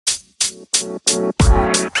So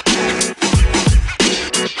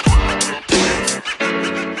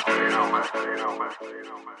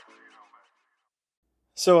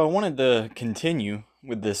I wanted to continue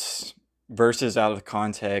with this verses out of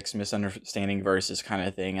context, misunderstanding verses kind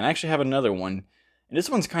of thing, and I actually have another one. And this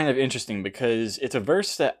one's kind of interesting because it's a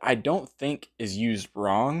verse that I don't think is used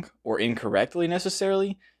wrong or incorrectly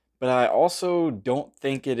necessarily, but I also don't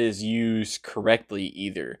think it is used correctly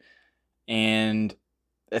either. And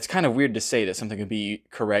it's kind of weird to say that something could be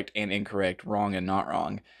correct and incorrect, wrong and not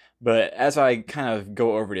wrong. But as I kind of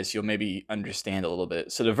go over this, you'll maybe understand a little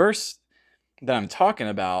bit. So the verse that I'm talking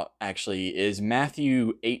about actually is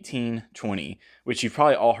Matthew 18:20, which you've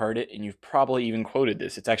probably all heard it and you've probably even quoted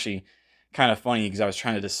this. It's actually kind of funny because I was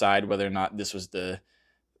trying to decide whether or not this was the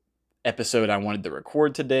episode I wanted to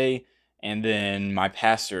record today. And then my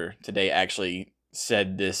pastor today actually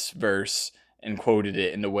said this verse and quoted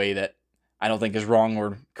it in a way that I don't think is wrong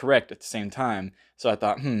or correct at the same time. So I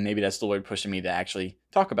thought, maybe that's the Lord pushing me to actually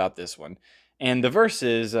talk about this one. And the verse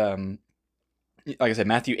is, like I said,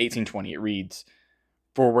 Matthew 18:20. It reads,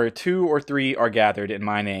 "For where two or three are gathered in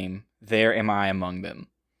my name, there am I among them."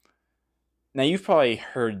 Now, you've probably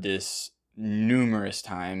heard this numerous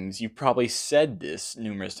times. You've probably said this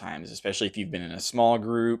numerous times, especially if you've been in a small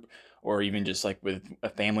group or even just like with a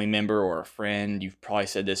family member or a friend. You've probably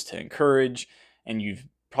said this to encourage, and you've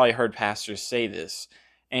probably heard pastors say this.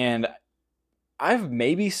 And I've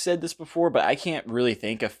maybe said this before, but I can't really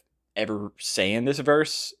think of ever saying this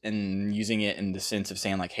verse and using it in the sense of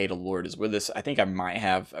saying like, "Hey, the Lord is with us." I think I might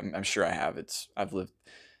have. I'm sure I have. I've lived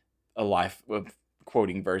a life of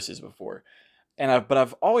quoting verses before, but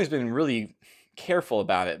I've always been really careful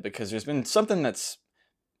about it because there's been something that's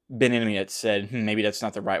been in me that said, maybe that's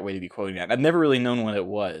not the right way to be quoting that. I've never really known what it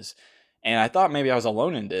was. And I thought maybe I was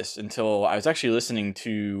alone in this until I was actually listening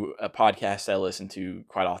to a podcast I listen to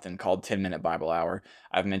quite often called 10-Minute Bible Hour.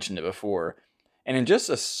 I've mentioned it before. And in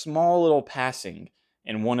just a small little passing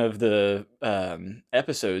in one of the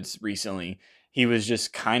episodes recently, he was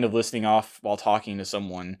just kind of listening off while talking to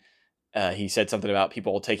someone. He said something about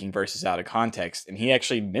people taking verses out of context, and he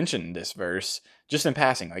actually mentioned this verse just in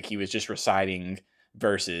passing. Like he was just reciting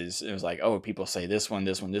verses. It was like, oh, people say this one,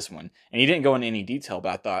 this one, this one. And he didn't go into any detail,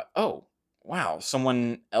 but I thought, oh, wow,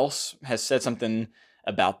 someone else has said something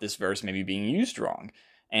about this verse maybe being used wrong.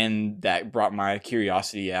 And that brought my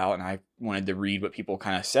curiosity out, and I wanted to read what people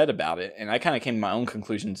kind of said about it. And I kind of came to my own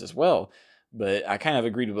conclusions as well, but I kind of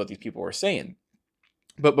agreed with what these people were saying.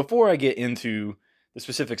 But before I get into the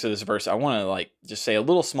specifics of this verse, I want to just say a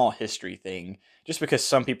little small history thing, just because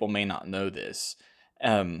some people may not know this.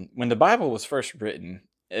 When the Bible was first written,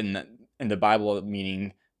 in the Bible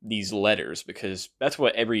meaning these letters, because that's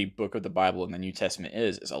what every book of the Bible in the New Testament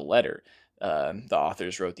is a letter. The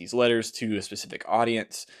authors wrote these letters to a specific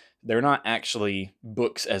audience. They're not actually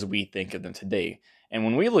books as we think of them today. And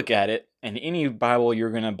when we look at it, and any Bible you're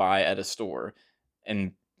going to buy at a store,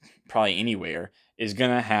 and probably anywhere, is going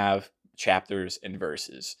to have chapters and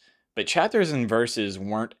verses. But chapters and verses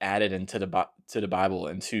weren't added into the Bible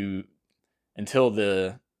until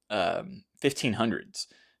the 1500s.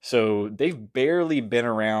 So they've barely been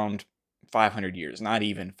around 500 years, not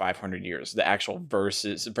even 500 years, the actual verse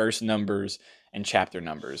numbers, and chapter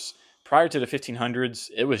numbers. Prior to the 1500s,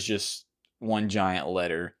 it was just one giant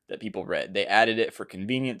letter that people read. They added it for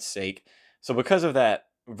convenience sake. So because of that,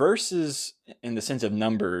 verses in the sense of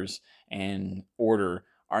numbers and order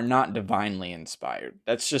are not divinely inspired.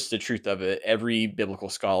 That's just the truth of it. Every biblical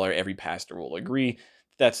scholar, every pastor will agree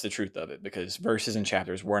that's the truth of it, because verses and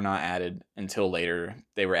chapters were not added until later.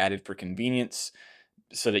 They were added for convenience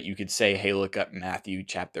so that you could say, hey, look up Matthew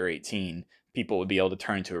chapter 18. People would be able to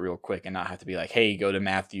turn to it real quick and not have to be like, hey, go to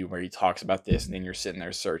Matthew where he talks about this, and then you're sitting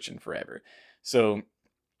there searching forever. So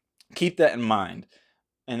keep that in mind.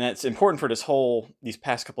 And that's important for these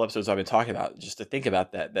past couple episodes I've been talking about, just to think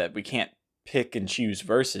about that we can't pick and choose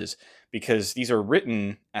verses, because these are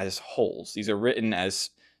written as wholes. These are written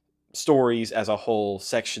as stories as a whole,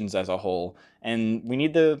 sections as a whole, and we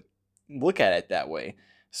need to look at it that way.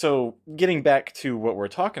 So getting back to what we're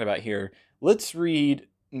talking about here, let's read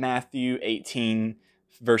Matthew 18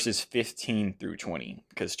 verses 15 through 20,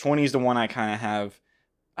 because 20 is the one I kind of have,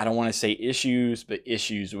 I don't want to say issues, but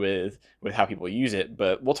issues with how people use it.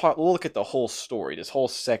 But we'll look at the whole story, this whole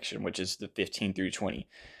section, which is the 15 through 20.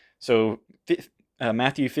 So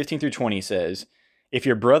Matthew 15 through 20 says, "If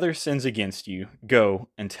your brother sins against you, go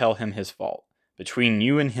and tell him his fault, between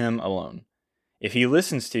you and him alone. If he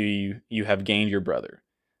listens to you, you have gained your brother.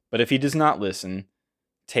 But if he does not listen,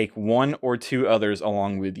 take one or two others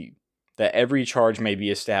along with you, that every charge may be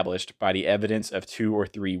established by the evidence of two or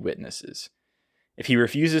three witnesses. If he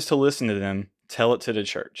refuses to listen to them, tell it to the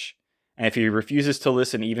church. And if he refuses to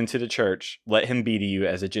listen even to the church, let him be to you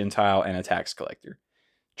as a Gentile and a tax collector.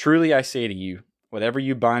 Truly I say to you, whatever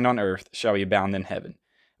you bind on earth shall be bound in heaven.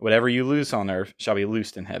 Whatever you loose on earth shall be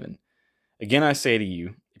loosed in heaven. Again I say to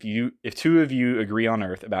you, if two of you agree on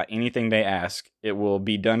earth about anything they ask, it will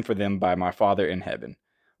be done for them by my Father in heaven.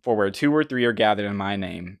 For where 2 or 3 are gathered in my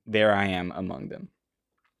name, there I am among them.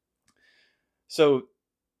 So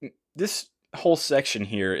this whole section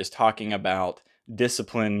here is talking about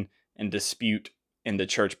discipline and dispute in the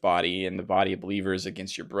church body and the body of believers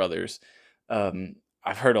against your brothers.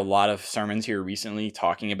 I've heard a lot of sermons here recently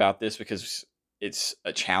talking about this because it's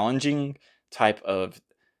a challenging type of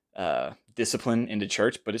discipline in the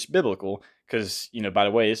church, but it's biblical because, by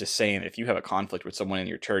the way, it's just saying if you have a conflict with someone in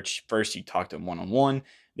your church, first you talk to them one-on-one,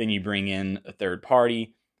 then you bring in a third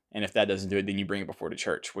party, and if that doesn't do it, then you bring it before the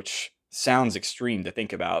church, which sounds extreme to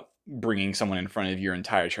think about, bringing someone in front of your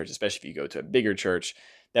entire church, especially if you go to a bigger church.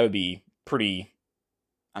 That would be pretty,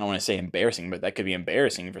 I don't want to say embarrassing, but that could be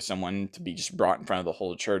embarrassing for someone to be just brought in front of the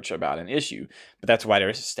whole church about an issue. But that's why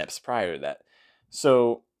there's steps prior to that.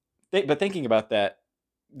 So, but thinking about that,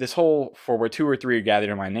 this whole, for where 2 or 3 are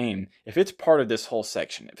gathered in my name, if it's part of this whole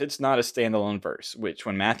section, if it's not a standalone verse, which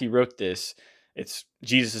when Matthew wrote this, it's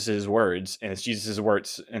Jesus's words, and it's Jesus's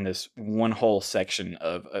words in this one whole section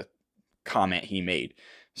of a comment he made.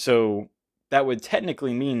 So that would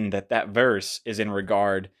technically mean that that verse is in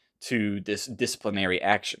regard to this disciplinary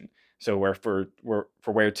action. So for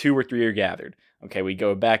where 2 or 3 are gathered, okay, we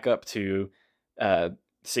go back up to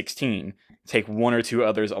 16. Take 1 or 2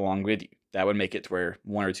 others along with you. That would make it to where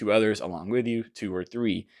 1 or 2 others along with you, 2 or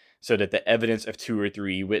 3, so that the evidence of 2 or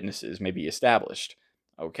 3 witnesses may be established.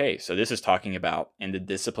 Okay, so this is talking about in the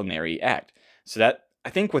disciplinary act. So that, I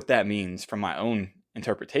think what that means from my own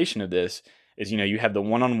interpretation of this is, you have the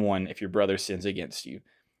one-on-one if your brother sins against you.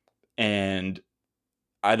 And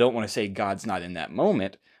I don't want to say God's not in that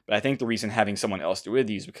moment, but I think the reason having someone else do with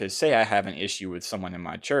you is because, say I have an issue with someone in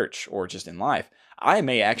my church or just in life, I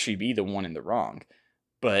may actually be the one in the wrong.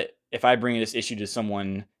 But if I bring this issue to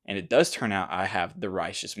someone and it does turn out I have the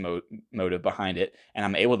righteous motive behind it, and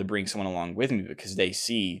I'm able to bring someone along with me because they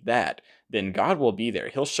see that, then God will be there.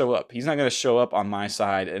 He'll show up. He's not going to show up on my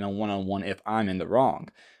side in a one-on-one if I'm in the wrong.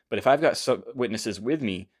 But if I've got some witnesses with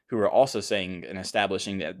me who are also saying and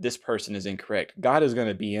establishing that this person is incorrect, God is going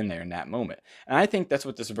to be in there in that moment. And I think that's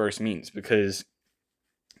what this verse means, because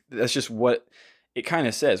that's just what it kind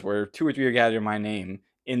of says, where 2 or 3 are gathered in my name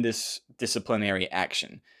in this disciplinary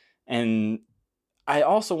action. And I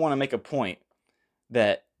also want to make a point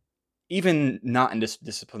that even not in this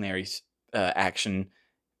disciplinary action,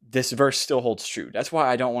 this verse still holds true. That's why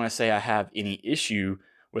I don't want to say I have any issue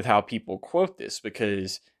with how people quote this,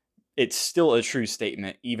 because it's still a true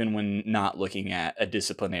statement, even when not looking at a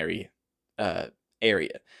disciplinary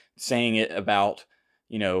area. Saying it about,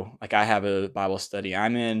 like I have a Bible study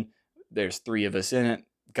I'm in, there's 3 of us in it,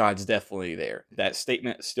 God's definitely there. That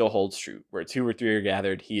statement still holds true. Where 2 or 3 are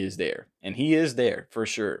gathered, he is there. And he is there for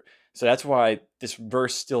sure. So that's why this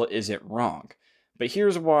verse still isn't wrong. But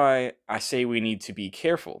here's why I say we need to be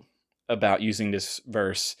careful about using this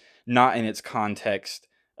verse not in its context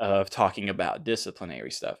of talking about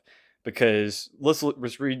disciplinary stuff. Because let's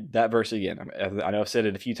read that verse again. I know I've said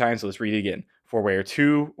it a few times, so let's read it again. For where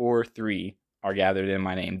 2 or 3 are gathered in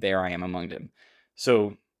my name, there I am among them.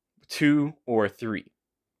 So 2 or 3.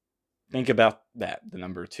 Think about that. The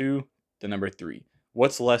number 2, the number 3.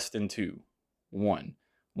 What's less than 2? 1.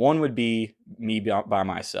 1 would be me by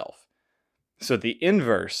myself. So the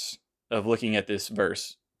inverse of looking at this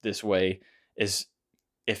verse this way is,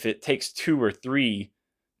 if it takes 2 or 3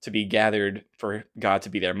 to be gathered for God to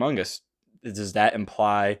be there among us, does that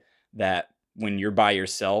imply that when you're by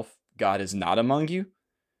yourself, God is not among you?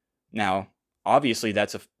 Now, obviously,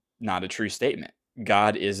 that's not a true statement.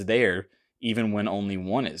 God is there even when only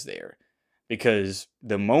 1 is there. Because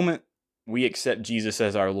the moment we accept Jesus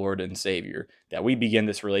as our Lord and Savior, that we begin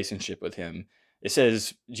this relationship with him, it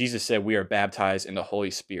says, Jesus said we are baptized in the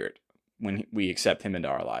Holy Spirit when we accept him into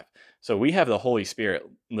our life. So we have the Holy Spirit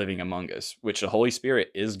living among us, which the Holy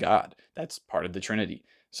Spirit is God. That's part of the Trinity.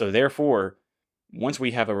 So therefore, once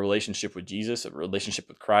we have a relationship with Jesus, a relationship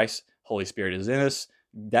with Christ, Holy Spirit is in us,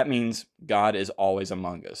 that means God is always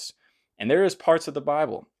among us. And there is parts of the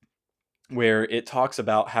Bible where it talks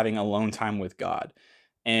about having alone time with God.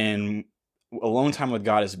 And alone time with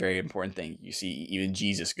God is a very important thing. You see even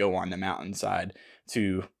Jesus go on the mountainside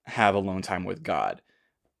to have alone time with God.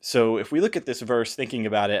 So if we look at this verse thinking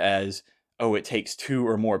about it as, oh, it takes 2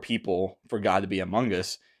 or more people for God to be among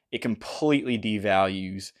us, it completely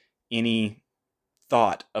devalues anything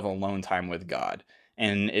thought of alone time with God.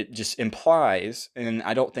 And it just implies, and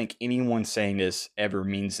I don't think anyone saying this ever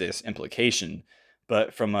means this implication,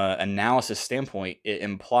 but from an analysis standpoint, it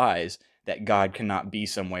implies that God cannot be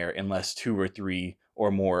somewhere unless two or three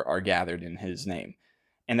or more are gathered in his name.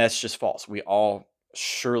 And that's just false. We all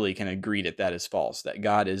surely can agree that that is false, that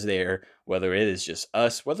God is there, whether it is just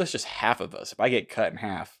us, whether it's just half of us. If I get cut in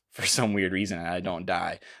half for some weird reason and I don't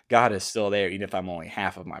die, God is still there, even if I'm only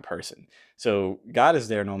half of my person. So God is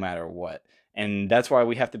there no matter what. And that's why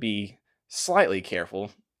we have to be slightly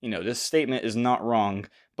careful. This statement is not wrong,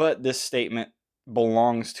 but this statement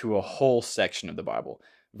belongs to a whole section of the Bible.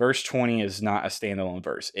 Verse 20 is not a standalone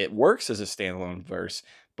verse. It works as a standalone verse,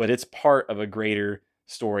 but it's part of a greater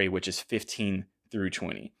story, which is 15 through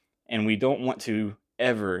 20. And we don't want to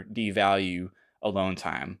ever devalue alone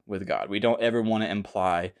time with God. We don't ever want to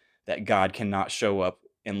imply that God cannot show up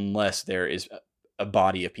unless there is a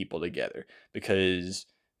body of people together, because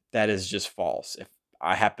that is just false. If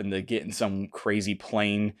I happen to get in some crazy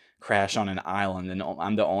plane crash on an island and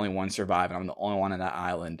I'm the only one surviving, I'm the only one on that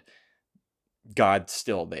island, God's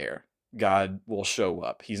still there. God will show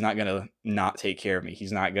up. He's not going to not take care of me.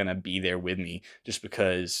 He's not going to be there with me just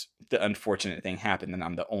because the unfortunate thing happened and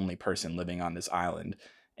I'm the only person living on this island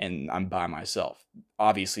and I'm by myself.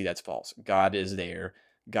 Obviously, that's false. God is there.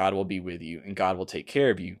 God will be with you and God will take care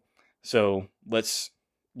of you. So let's,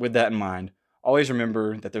 with that in mind, always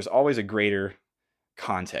remember that there's always a greater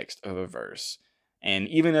context of a verse. And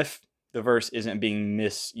even if the verse isn't being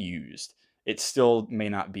misused, it still may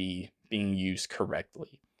not be being used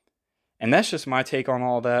correctly. And that's just my take on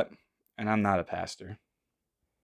all that, and I'm not a pastor.